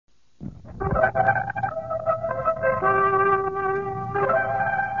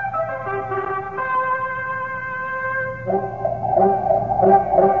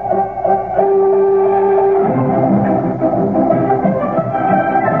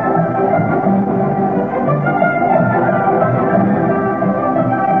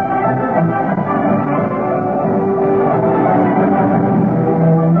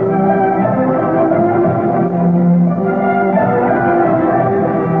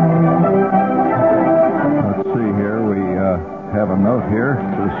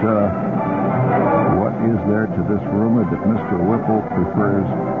What is there to this rumor that Mr. Whipple prefers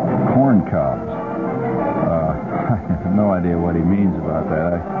corn cobs? I have no idea what he means about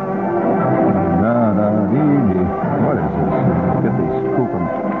that. What is this? Get these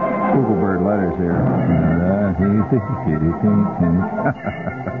Spooklebird letters here.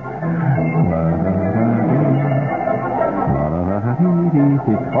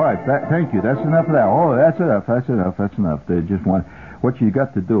 All right, thank you. That's enough of that. Oh, that's enough. They just want... What you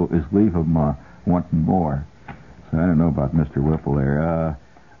got to do is leave them wanting more. So I don't know about Mr. Whipple there.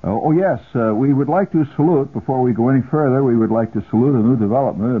 Yes, we would like to salute, before we go any further, we would like to salute a new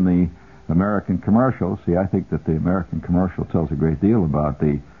development in the American commercial. See, I think that the American commercial tells a great deal about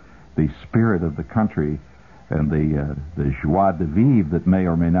the spirit of the country and the joie de vivre that may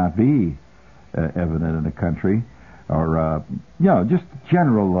or may not be evident in the country, or just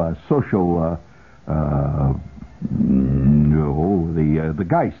general social the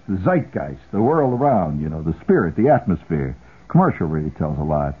geist, the zeitgeist, the world around, the spirit, the atmosphere. Commercial really tells a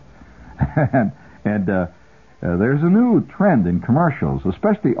lot. and there's a new trend in commercials,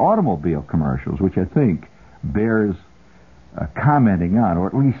 especially automobile commercials, which I think bears commenting on, or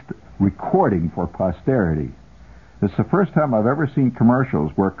at least recording for posterity. It's the first time I've ever seen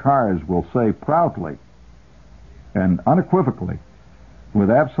commercials where cars will say proudly and unequivocally,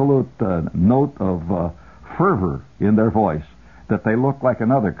 with absolute note of fervor in their voice, that they look like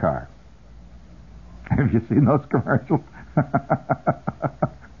another car. Have you seen those commercials?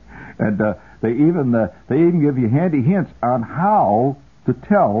 And they even give you handy hints on how to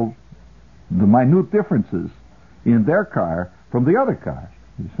tell the minute differences in their car from the other car.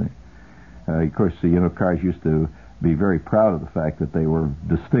 You see, of course, cars used to be very proud of the fact that they were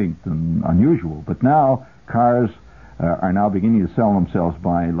distinct and unusual, but now cars are now beginning to sell themselves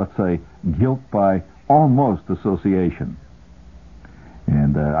by, let's say, guilt by almost association.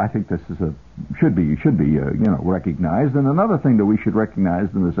 And I think this is should be recognized. And another thing that we should recognize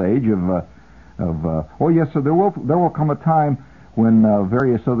in this age so there will come a time when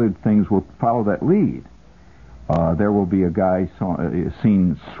various other things will follow that lead. There will be a guy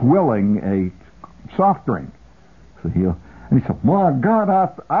seen swilling a soft drink. So he said, "My God,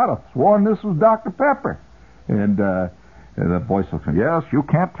 I'd have sworn this was Dr. Pepper." And the voice will say, "Yes, you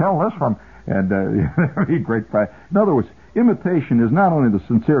can't tell this from." And very great pride. In other words, imitation is not only the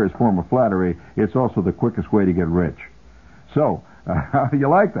sincerest form of flattery, it's also the quickest way to get rich. So, you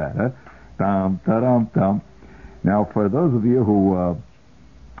like that, huh? Dum. Now, for those of you who,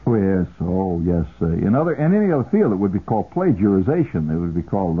 in any other field, it would be called plagiarization. It would be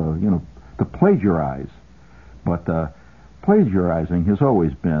called, to plagiarize. But plagiarizing has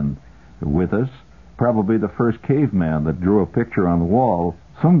always been with us. Probably the first caveman that drew a picture on the wall,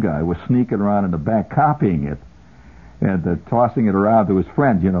 some guy was sneaking around in the back copying it and tossing it around to his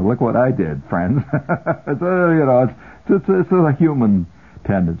friends. Look what I did, friends. It's a human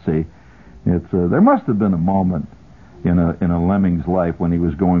tendency. There must have been a moment in a lemming's life when he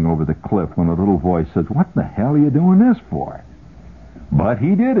was going over the cliff when a little voice said, "What the hell are you doing this for?" But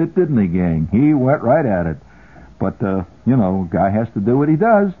he did it, didn't he, gang? He went right at it. But guy has to do what he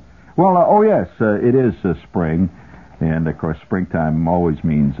does. Well, yes, it is spring, and of course springtime always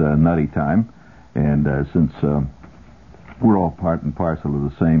means nutty time, and since we're all part and parcel of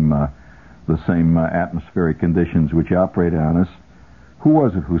the same atmospheric conditions which operate on us. Who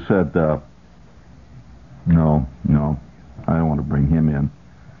was it who said, no, I don't want to bring him in.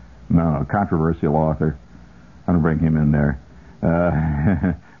 No, controversial author. I don't bring him in there.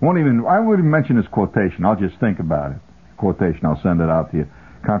 I won't even mention his quotation. I'll just think about it. Quotation, I'll send it out to you.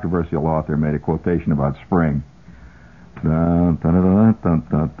 Controversial author made a quotation about spring.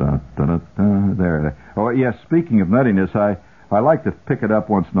 There. Oh, yes, speaking of nuttiness, I like to pick it up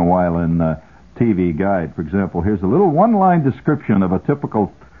once in a while in TV Guide. For example, here's a little one-line description of a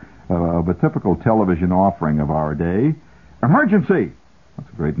typical television offering of our day. Emergency! That's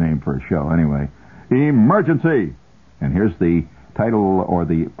a great name for a show, anyway. Emergency! And here's the title or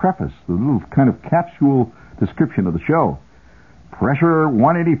the preface, the little kind of capsule description of the show. Pressure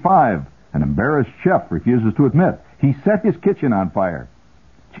 185. An embarrassed chef refuses to admit he set his kitchen on fire.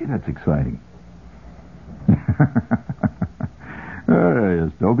 Gee, that's exciting.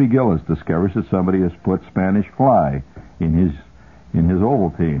 Yes, Dobie Gillis discovers that somebody has put Spanish fly in his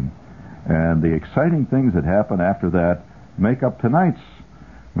Ovaltine. And the exciting things that happen after that make up tonight's.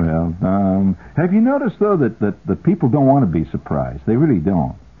 Well, have you noticed, though, that people don't want to be surprised? They really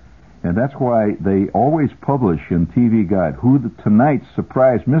don't. And that's why they always publish in TV Guide who tonight's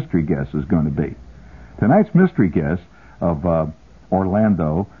surprise mystery guest is going to be. Tonight's mystery guest of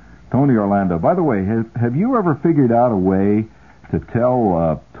Orlando, Tony Orlando. By the way, have you ever figured out a way to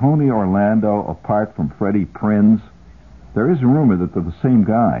tell Tony Orlando apart from Freddie Prinze? There is a rumor that they're the same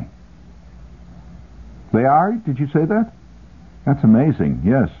guy. They are? Did you say that? That's amazing.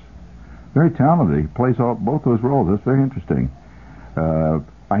 Yes. Very talented. He plays both those roles. That's very interesting.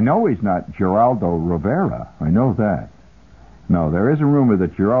 I know he's not Geraldo Rivera. I know that. No, there is a rumor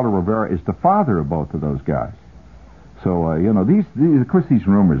that Geraldo Rivera is the father of both of those guys. So, these of course, these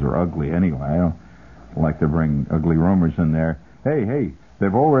rumors are ugly anyway. I don't like to bring ugly rumors in there. Hey,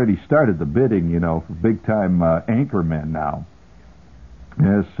 they've already started the bidding, for big-time anchormen now.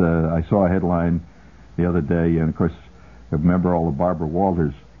 Yes, I saw a headline the other day, and of course, remember all the Barbara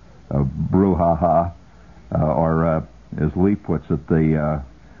Walters brouhaha, or as Lee puts it, the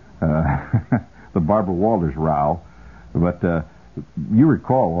Barbara Walters row. But you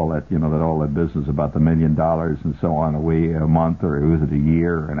recall all that, all that business about the $1 million and so on, a month, or was it a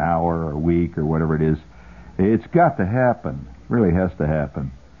year, an hour, or a week, or whatever it is. It's got to happen. Really has to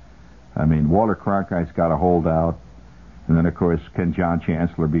happen. I mean, Walter Cronkite's got to hold out, and then of course can John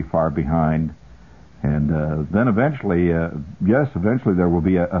Chancellor be far behind, and then eventually there will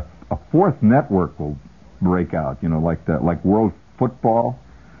be a fourth network will break out. Like World Football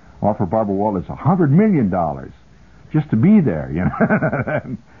offer Barbara Walters $100 million just to be there.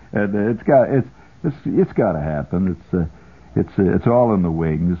 And it's got to happen. It's all in the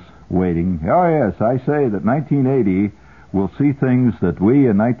wings, waiting. Oh yes, I say that 1980 will see things that we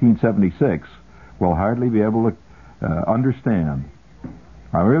in 1976 will hardly be able to understand.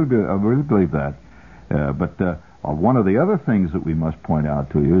 I really believe that. But one of the other things that we must point out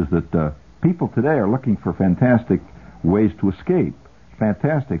to you is that people today are looking for fantastic ways to escape.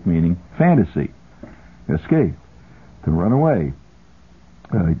 Fantastic meaning fantasy. Escape. To run away.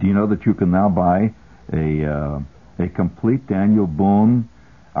 Do you know that you can now buy a complete Daniel Boone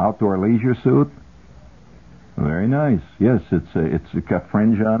outdoor leisure suit? Very nice. Yes, it's got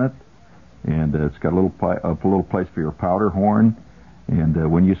fringe on it, and it's got a little place for your powder horn.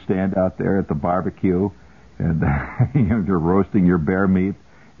 And when you stand out there at the barbecue and you're roasting your bear meat,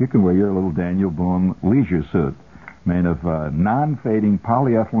 you can wear your little Daniel Boone leisure suit made of non-fading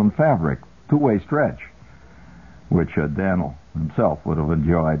polyethylene fabric, two-way stretch, which Daniel himself would have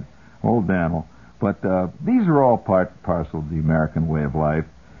enjoyed. Old Daniel. But these are all part and parcel of the American way of life.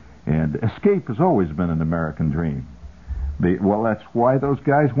 And escape has always been an American dream. Well, that's why those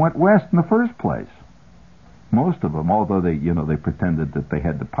guys went west in the first place. Most of them, although they pretended that they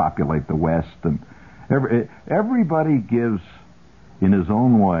had to populate the West, and everybody gives, in his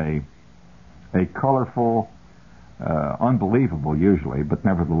own way, a colorful, unbelievable usually, but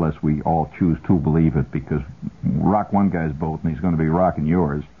nevertheless we all choose to believe it because rock one guy's boat and he's going to be rocking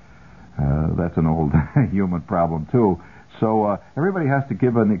yours. That's an old human problem too. So everybody has to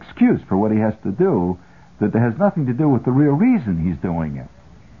give an excuse for what he has to do that has nothing to do with the real reason he's doing it.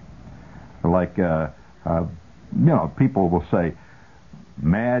 Like, people will say,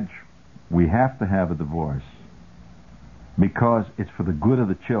 Madge, we have to have a divorce because it's for the good of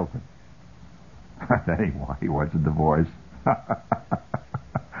the children. That ain't why he wants a divorce.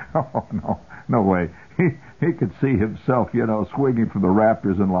 Oh, no way. He could see himself, swinging from the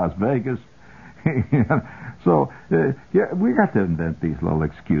Raptors in Las Vegas. So, we got to invent these little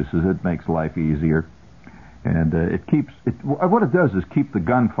excuses. It makes life easier. And what it does is keep the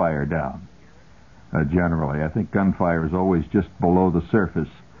gunfire down, generally. I think gunfire is always just below the surface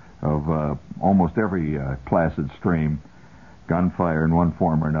of almost every placid stream. Gunfire in one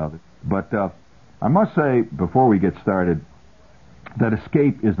form or another. But I must say, before we get started, that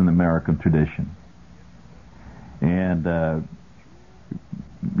escape is an American tradition. And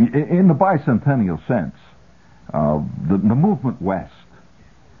in the bicentennial sense, the movement west,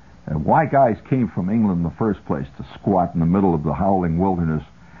 why guys came from England in the first place to squat in the middle of the howling wilderness.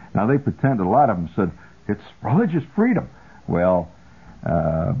 Now they pretended, a lot of them said, it's religious freedom. Well,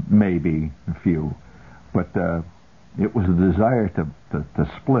 maybe a few. But it was a desire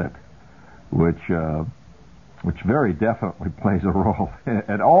to split, which very definitely plays a role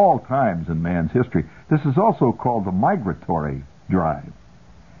at all times in man's history. This is also called the migratory drive,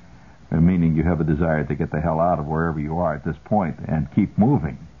 meaning you have a desire to get the hell out of wherever you are at this point and keep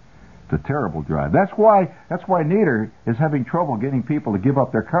moving a terrible drive. That's why Nader is having trouble getting people to give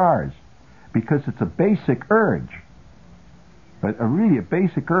up their cars, because it's a basic urge, but really a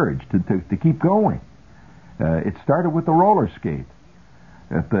basic urge to keep going. It started with the roller skate.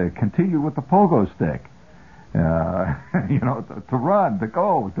 It continued with the pogo stick. To run, to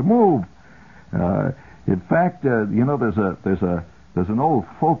go, to move. In fact, there's an old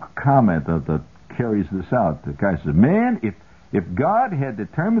folk comment that carries this out. The guy says, "Man, if God had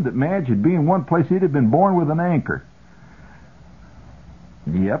determined that man should be in one place, he'd have been born with an anchor."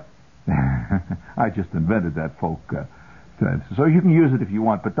 Yep. I just invented that folk sentence. So you can use it if you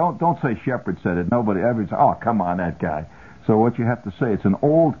want, but don't say Shepherd said it. Nobody ever says, "Oh, come on, that guy." So what you have to say, it's an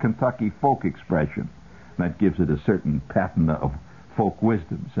old Kentucky folk expression. That gives it a certain pattern of folk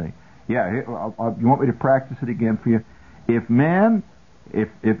wisdom. Say, yeah, you want me to practice it again for you? If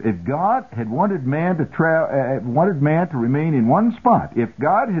God had wanted man to remain in one spot, if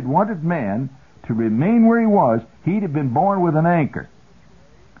God had wanted man to remain where he was, he'd have been born with an anchor.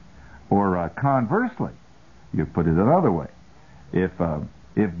 Or conversely, you put it another way: if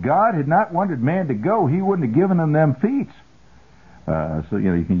God had not wanted man to go, he wouldn't have given him them feet. So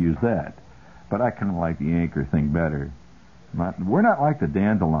you can use that. But I kind of like the anchor thing better. We're not like the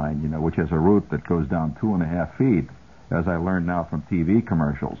dandelion, which has a root that goes down 2.5 feet, as I learned now from TV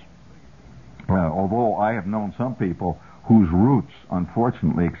commercials. Although I have known some people whose roots,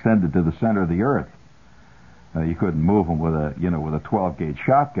 unfortunately, extended to the center of the earth. You couldn't move them with a 12-gauge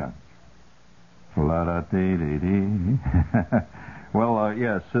shotgun. Well,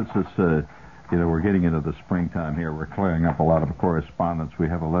 since it's we're getting into the springtime here, we're clearing up a lot of correspondence. We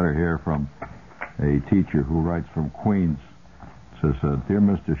have a letter here from a teacher who writes from Queens. It says, "Dear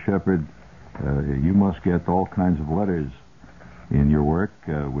Mr. Shepherd, you must get all kinds of letters in your work.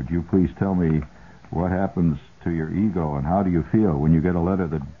 Would you please tell me what happens to your ego and how do you feel when you get a letter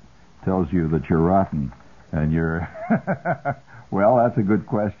that tells you that you're rotten and you're..." Well, that's a good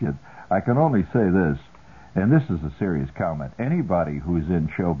question. I can only say this, and this is a serious comment. Anybody who's in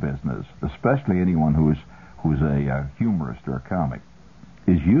show business, especially anyone who's a humorist or a comic,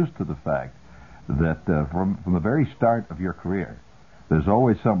 is used to the fact that from the very start of your career, there's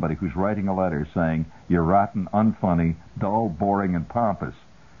always somebody who's writing a letter saying you're rotten, unfunny, dull, boring, and pompous.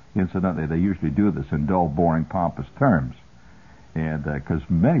 Incidentally, they usually do this in dull, boring, pompous terms, and because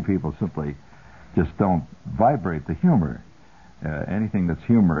many people simply just don't vibrate the humor. Anything that's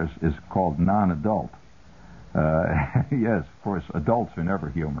humorous is called non-adult. Yes, of course, adults are never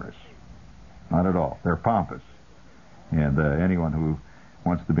humorous. Not at all. They're pompous. And anyone who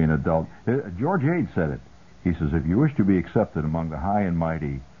wants to be an adult... George Ade said it. He says, "If you wish to be accepted among the high and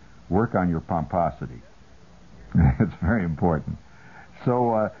mighty, work on your pomposity." It's very important.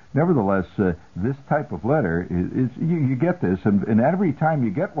 So, nevertheless, this type of letter, you get this, and every time you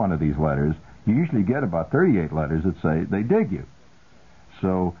get one of these letters, you usually get about 38 letters that say they dig you.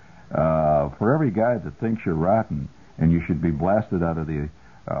 So, for every guy that thinks you're rotten and you should be blasted out of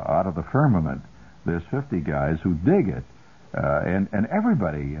the firmament, there's 50 guys who dig it, and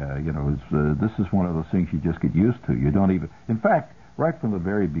everybody, this is one of those things you just get used to. You don't even, in fact, right from the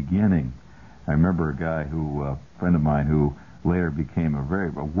very beginning, I remember a guy a friend of mine who later became a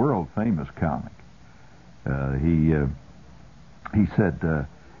world famous comic. He says that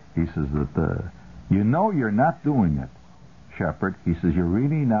you're not doing it, Shepherd. He says, "You're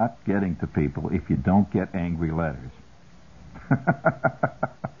really not getting to people if you don't get angry letters."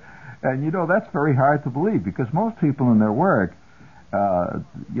 And that's very hard to believe, because most people in their work,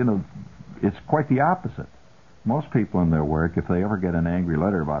 it's quite the opposite. Most people in their work, if they ever get an angry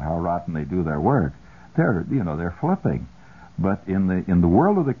letter about how rotten they do their work, they're flipping. But in the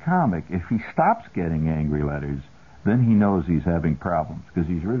world of the comic, if he stops getting angry letters, then he knows he's having problems, because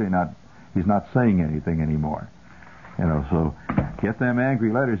he's not saying anything anymore. So get them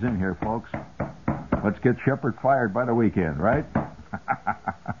angry letters in here, folks. Let's get Shepherd fired by the weekend, right?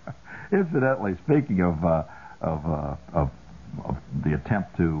 Incidentally, speaking of the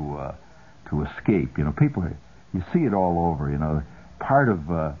attempt to escape, people, you see it all over. Part of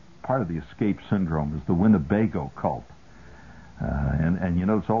the escape syndrome is the Winnebago cult, and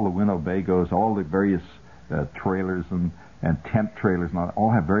it's all the Winnebagos, all the various trailers and tent trailers, and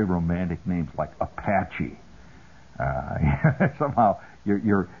all have very romantic names like Apache. Somehow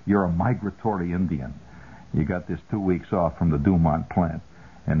you're a migratory Indian. You got this 2 weeks off from the Dumont plant,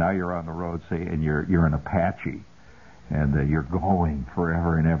 and now you're on the road, and you're an Apache, and you're going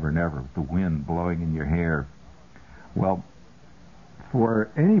forever and ever and ever with the wind blowing in your hair. Well, for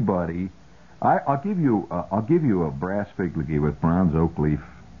anybody, I'll give you a brass figurine with bronze oak leaf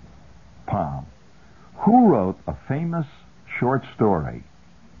palm. Who wrote a famous short story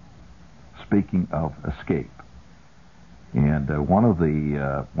speaking of escape. And one of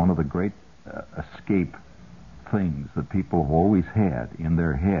the great escape things that people have always had in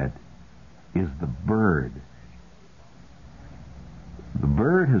their head is the bird. The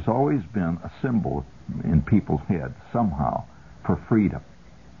bird has always been a symbol in people's heads somehow for freedom.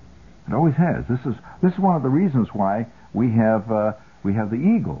 It always has. This is one of the reasons why we have the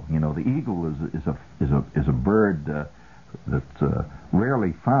eagle. You know, the eagle is a bird that's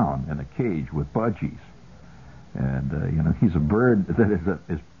rarely found in a cage with budgies, and you know, he's a bird that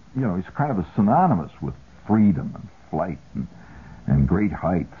is you know, he's kind of synonymous with freedom and flight and great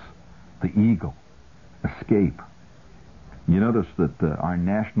heights. The eagle, escape. You notice that our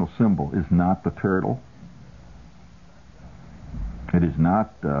national symbol is not the turtle. It is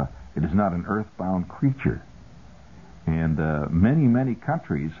not an earthbound creature. And many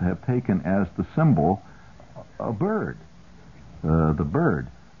countries have taken as the symbol a bird. The bird.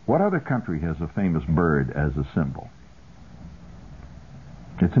 What other country has a famous bird as a symbol?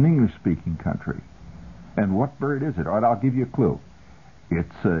 It's an English-speaking country. And what bird is it? All right, I'll give you a clue.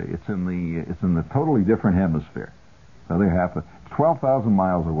 It's in the totally different hemisphere. So they're 12,000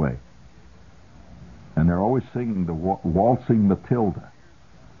 miles away. And they're always singing the Waltzing Matilda.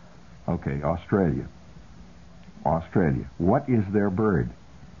 Okay, Australia. What is their bird?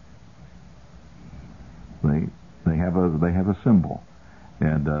 They have a symbol,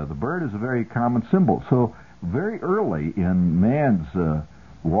 and the bird is a very common symbol. So very early in man's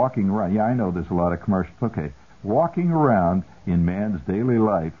walking around, yeah, I know there's a lot of commercials. Okay, walking around in man's daily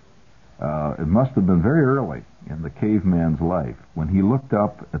life, it must have been very early in the caveman's life when he looked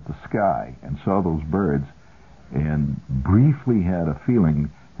up at the sky and saw those birds, and briefly had a feeling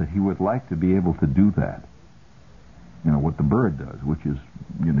that he would like to be able to do that. You know, what the bird does, which is,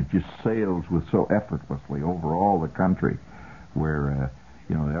 you know, just sails with so effortlessly over all the country, where,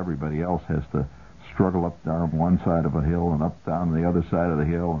 you know, everybody else has to struggle up down one side of a hill and up down the other side of the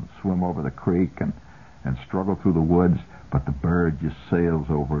hill and swim over the creek and struggle through the woods, but the bird just sails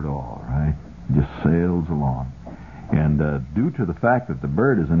over it all, right? Just sails along. And due to the fact that the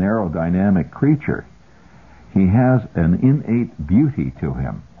bird is an aerodynamic creature, he has an innate beauty to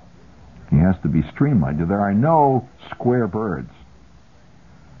him. He has to be streamlined. There are no square birds.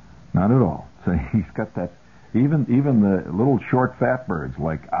 Not at all. So he's got that. Even the little short fat birds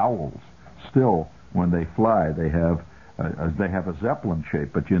like owls, still when they fly they have a zeppelin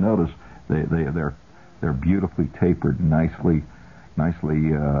shape. But you notice they're beautifully tapered, nicely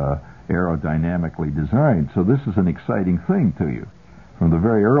aerodynamically designed. So this is an exciting thing to you from the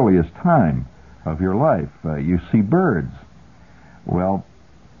very earliest time of your life. You see birds. Well,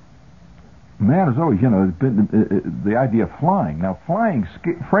 man has always, you know, been the idea of flying. Now, flying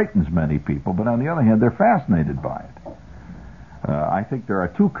frightens many people, but on the other hand, they're fascinated by it. I think there are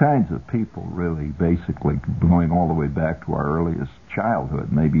two kinds of people, really, basically, going all the way back to our earliest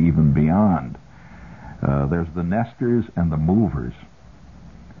childhood, maybe even beyond. There's the nesters and the movers.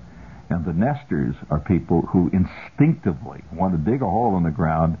 And the nesters are people who instinctively want to dig a hole in the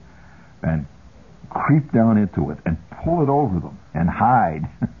ground and creep down into it and pull it over them and hide.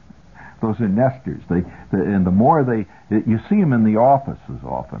 Those are nesters. And the more you see them in the offices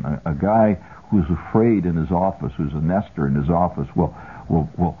often. A guy who's afraid in his office, who's a nester in his office, will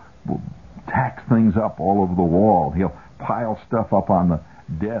tack things up all over the wall. He'll pile stuff up on the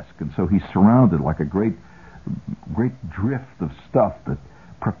desk, and so he's surrounded like a great drift of stuff that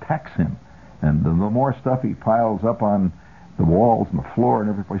protects him. And the more stuff he piles up on the walls and the floor and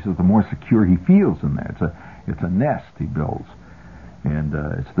every place, the more secure he feels in there. It's a nest he builds. And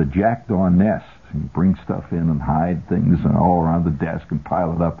it's the jackdaw nest. You bring stuff in and hide things all around the desk and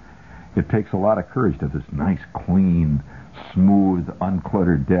pile it up. It takes a lot of courage to have this nice, clean, smooth,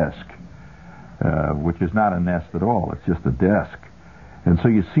 uncluttered desk, which is not a nest at all. It's just a desk. And so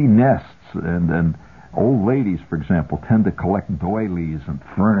you see nests, and old ladies, for example, tend to collect doilies and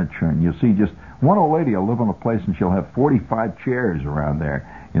furniture. And you see just one old lady will live on a place, and she'll have 45 chairs around there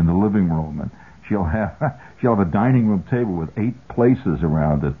in the living room, and she'll have a dining room table with 8 places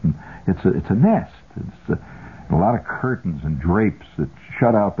around it, and it's a nest. It's a lot of curtains and drapes that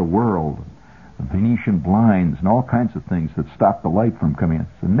shut out the world, and Venetian blinds, and all kinds of things that stop the light from coming in.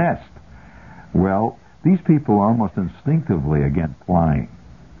 It's a nest. Well, these people are almost instinctively against flying,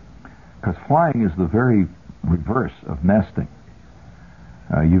 because flying is the very reverse of nesting.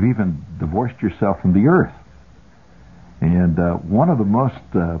 You've even divorced yourself from the earth. And one of the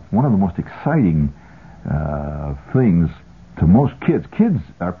most exciting things to most kids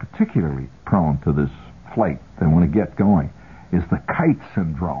are particularly prone to this flight. They want to get going. Is the kite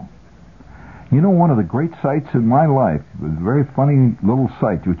syndrome. You know, one of the great sights in my life, a very funny little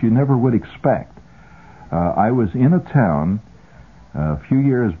sight, which you never would expect. I was in a town a few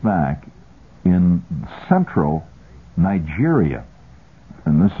years back in central Nigeria.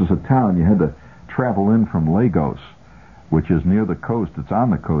 And this is a town you had to travel in from Lagos, which is near the coast. It's on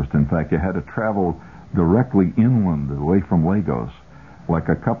the coast. In fact, you had to travel directly inland away from Lagos, like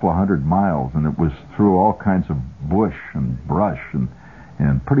a couple of 100 miles, and it was through all kinds of bush and brush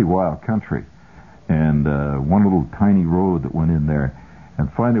and pretty wild country. And one little tiny road that went in there.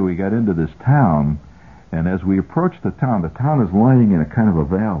 And finally we got into this town, and as we approached the town is lying in a kind of a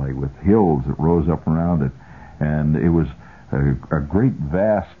valley with hills that rose up around it. And it was a great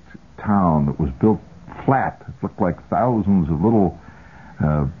vast town that was built flat. It looked like thousands of little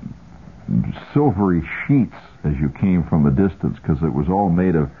silvery sheets as you came from a distance, because it was all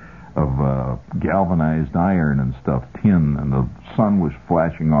made of galvanized iron and stuff, tin, and the sun was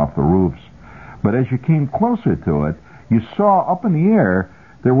flashing off the roofs. But as you came closer to it, you saw up in the air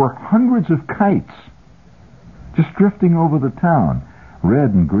there were hundreds of kites just drifting over the town, red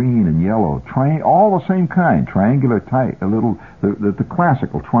and green and yellow, all the same kind, triangular type, the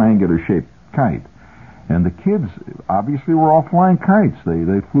classical triangular-shaped kite. And the kids obviously were all flying kites.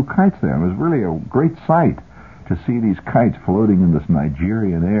 They flew kites there. It was really a great sight to see these kites floating in this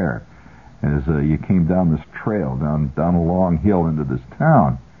Nigerian air as you came down this trail, down a long hill into this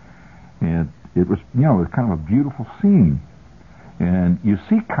town. And it was, it was kind of a beautiful scene. And you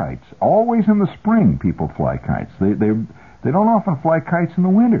see kites. Always in the spring, people fly kites. They don't often fly kites in the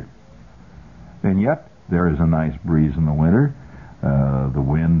winter. And yet, there is a nice breeze in the winter. The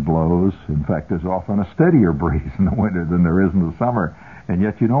wind blows. In fact, there's often a steadier breeze in the winter than there is in the summer. And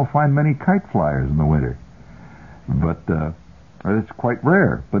yet you don't find many kite flyers in the winter. But it's quite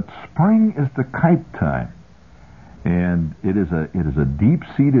rare. But spring is the kite time. And it is a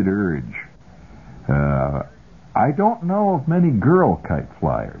deep-seated urge. I don't know of many girl kite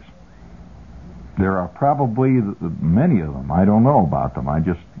flyers. There are probably many of them. I don't know about them. I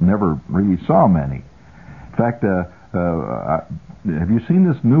just never really saw many. In fact, have you seen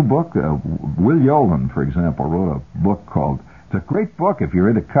this new book? Will Yolen, for example, wrote a book called, it's a great book if you're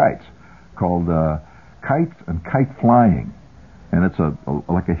into kites, called Kites and Kite Flying. And it's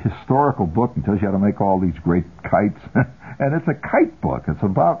like a historical book and tells you how to make all these great kites. And it's a kite book. It's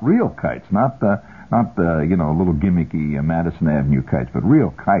about real kites, not little gimmicky Madison Avenue kites, but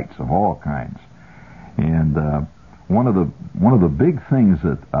real kites of all kinds. And one of the big things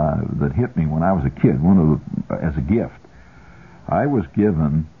that hit me when I was a kid, as a gift, I was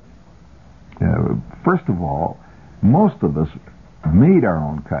given. First of all, most of us made our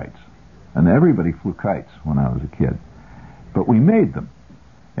own kites, and everybody flew kites when I was a kid. But we made them,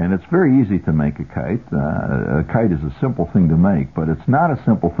 and it's very easy to make a kite. A kite is a simple thing to make, but it's not a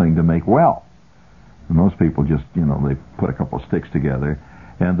simple thing to make well. Most people just, they put a couple of sticks together.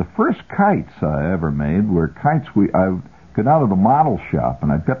 And the first kites I ever made were kites I got out of the model shop,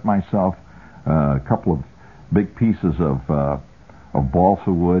 and I got myself a couple of big pieces of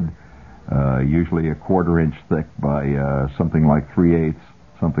balsa wood, usually a 1/4 inch thick by something like 3/8,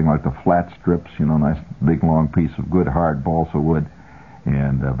 something like the flat strips, nice big long piece of good hard balsa wood,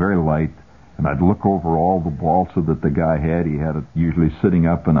 and very light. And I'd look over all the balsa that the guy had. He had it usually sitting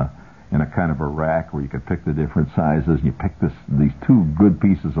up in a kind of a rack where you could pick the different sizes. And you pick these 2 good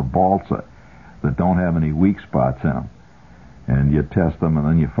pieces of balsa that don't have any weak spots in them, and you test them, and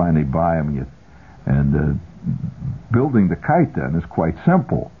then you finally buy them. And building the kite then is quite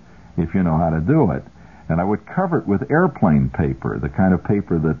simple if you know how to do it. And I would cover it with airplane paper, the kind of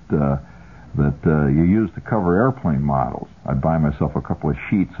paper that you use to cover airplane models. I'd buy myself a couple of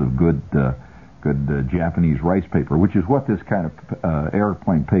sheets of good Japanese rice paper, which is what this kind of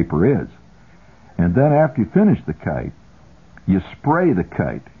airplane paper is. And then after you finish the kite, you spray the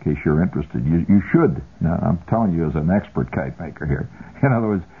kite, in case you're interested. You should. Now, I'm telling you as an expert kite maker here. In other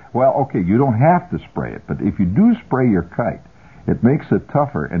words, you don't have to spray it, but if you do spray your kite, it makes it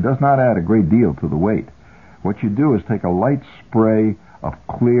tougher and does not add a great deal to the weight. What you do is take a light spray of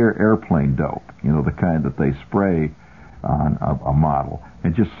clear airplane dope, the kind that they spray on a model,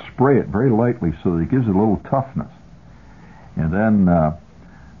 and just spray it very lightly so that it gives it a little toughness. And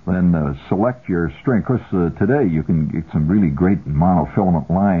then select your string. Of course, today you can get some really great monofilament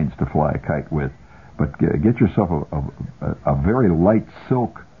lines to fly a kite with, but get yourself a very light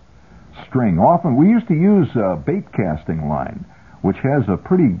silk string. Often we used to use bait casting line, which has a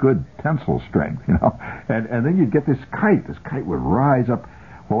pretty good tensile strength, and then you'd get this kite. This kite would rise up.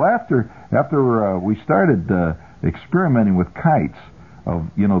 Well, after we started experimenting with kites of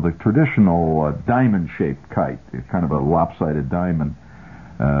the traditional diamond-shaped kite, kind of a lopsided diamond,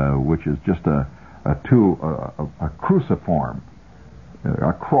 which is just a cruciform,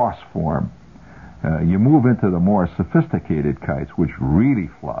 a cross form. You move into the more sophisticated kites, which really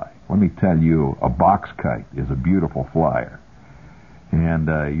fly. Let me tell you, a box kite is a beautiful flyer, and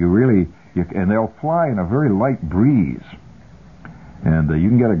and they'll fly in a very light breeze, and you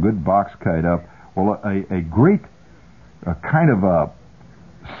can get a good box kite up. Well, a great kind of a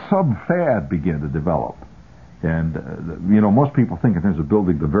sub-fad began to develop, and most people think in terms of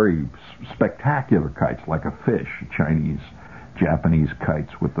building the very spectacular kites, like a fish, Japanese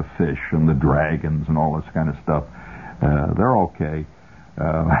kites with the fish and the dragons and all this kind of stuff. They're okay.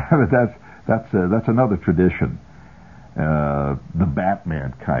 That's another tradition. The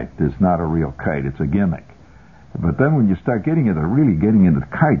Batman kite is not a real kite; it's a gimmick. But then when you start getting into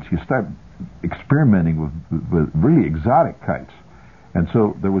kites, you start experimenting with really exotic kites. And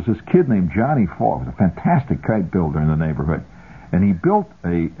so there was this kid named Johnny Fall, who was a fantastic kite builder in the neighborhood, and he built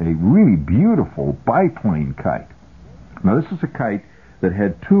a really beautiful biplane kite. Now, this is a kite that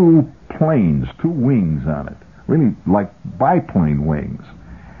had two wings on it, really like biplane wings.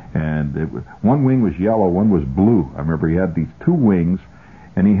 And one wing was yellow, one was blue. I remember he had these two wings,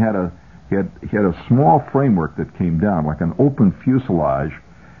 and he had a small framework that came down, like an open fuselage,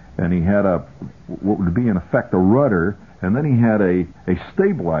 and he had what would be in effect a rudder, and then he had a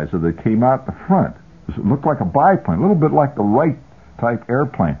stabilizer that came out the front. It looked like a biplane, a little bit like the Wright type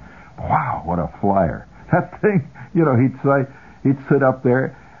airplane. Wow, what a flyer! That thing, he'd sit up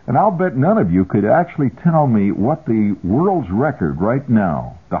there, and I'll bet none of you could actually tell me what the world's record right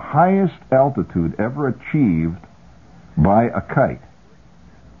now, the highest altitude ever achieved by a kite,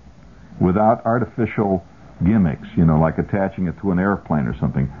 without artificial gimmicks, like attaching it to an airplane or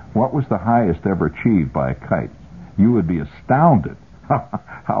something. What was the highest ever achieved by a kite? You would be astounded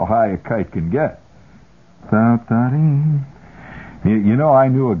how high a kite can get. I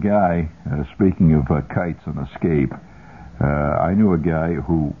knew a guy, speaking of kites and escape, I knew a guy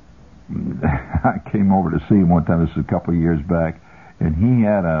who, I came over to see him one time, this was a couple of years back, and he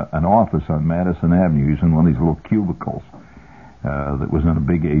had an office on Madison Avenue. He was in one of these little cubicles that was in a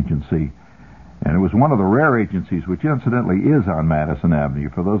big agency. And it was one of the rare agencies, which incidentally is on Madison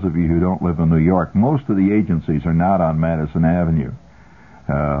Avenue. For those of you who don't live in New York, most of the agencies are not on Madison Avenue.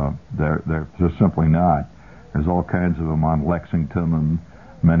 They're just simply not. There's all kinds of them on Lexington, and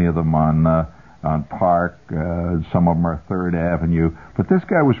many of them on Park. Some of them are 3rd Avenue. But this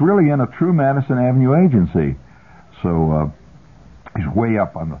guy was really in a true Madison Avenue agency. So he's way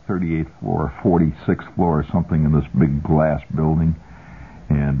up on the 38th floor, 46th floor or something in this big glass building.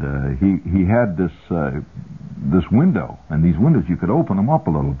 And he had this window, and these windows, you could open them up a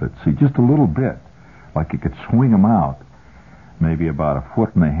little bit, see, just a little bit, like you could swing them out, maybe about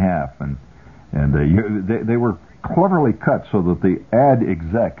 1.5 feet, and they were cleverly cut so that the ad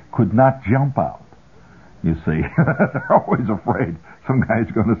exec could not jump out. You see, they're always afraid some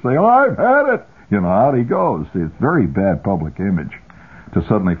guy's going to say, "Oh, I've had it." Out he goes. See, it's very bad public image to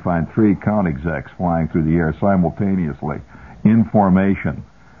suddenly find 3 account execs flying through the air simultaneously, in formation,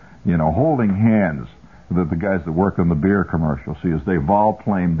 holding hands, the guys that work on the beer commercial, see, as they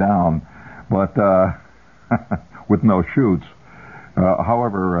volplane down, but with no chutes.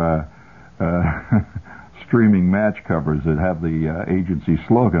 However, streaming match covers that have the agency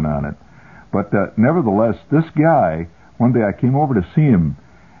slogan on it. But nevertheless, this guy, one day I came over to see him,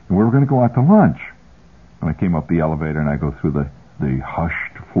 and we were going to go out to lunch. And I came up the elevator, and I go through the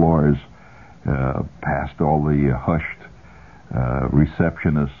hushed floors, past all the hushed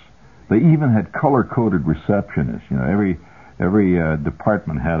receptionists. They even had color-coded receptionists. Every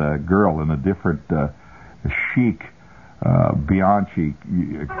department had a girl in a different chic Bianchi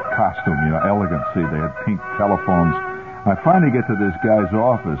costume, elegant. See, they had pink telephones. I finally get to this guy's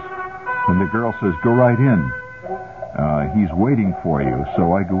office, and the girl says, "Go right in. He's waiting for you."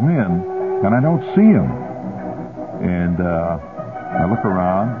 So I go in, and I don't see him. And I look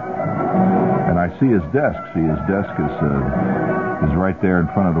around, and I see his desk. See, his desk is right there in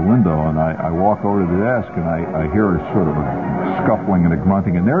front of the window, and I walk over to the desk, and I hear sort of a scuffling and a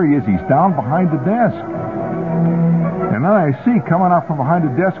grunting, and there he is. He's down behind the desk. And then I see coming out from behind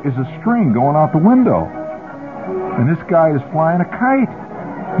the desk is a string going out the window. And this guy is flying a kite.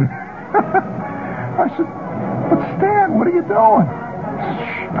 I said, "But Stan, what are you doing?"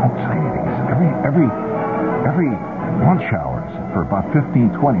 "Shh, don't say anything." He said, every lunch hours, for about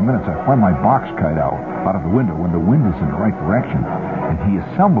 15-20 minutes, I fly my box kite out of the window when the wind is in the right direction. And he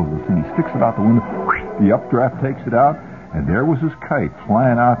assembles this and he sticks it out the window. The updraft takes it out, and there was his kite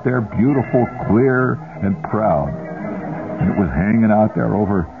flying out there, beautiful, clear, and proud. And it was hanging out there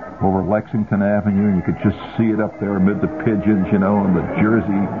over over Lexington Avenue, and you could just see it up there amid the pigeons, and the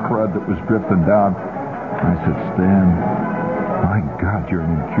Jersey crud that was drifting down. I said, Stan, my God, you're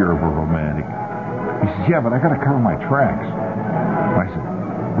an incurable romantic. He says, yeah, but I got to cover my tracks. I said,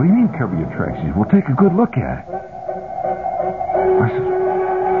 what do you mean cover your tracks? He says, well, take a good look at it. I said,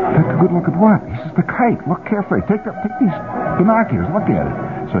 take a good look at what? He says, the kite. Look carefully. Take these binoculars. Look at it.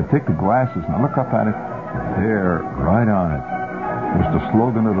 So I take the glasses and I look up at it. There, right on it, was the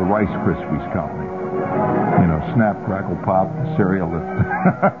slogan of the Rice Krispies Company. Snap, crackle, pop, cereal.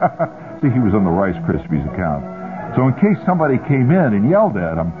 See, he was on the Rice Krispies account. So in case somebody came in and yelled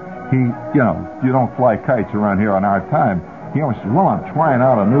at him, you don't fly kites around here on our time. He always said, well, I'm trying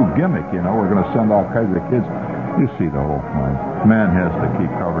out a new gimmick, we're going to send all kinds of kids. You see the whole thing. Man has to keep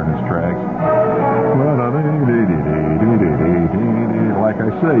covering his tracks. Like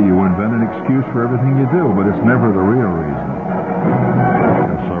I say, you invent an excuse for everything you do, but it's never the real reason.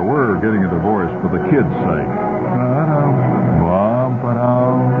 So we're getting a divorce for the kids' sake.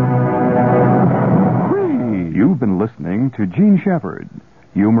 You've been listening to Gene Shepherd,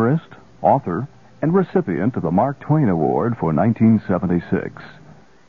 humorist, author, and recipient of the Mark Twain Award for 1976.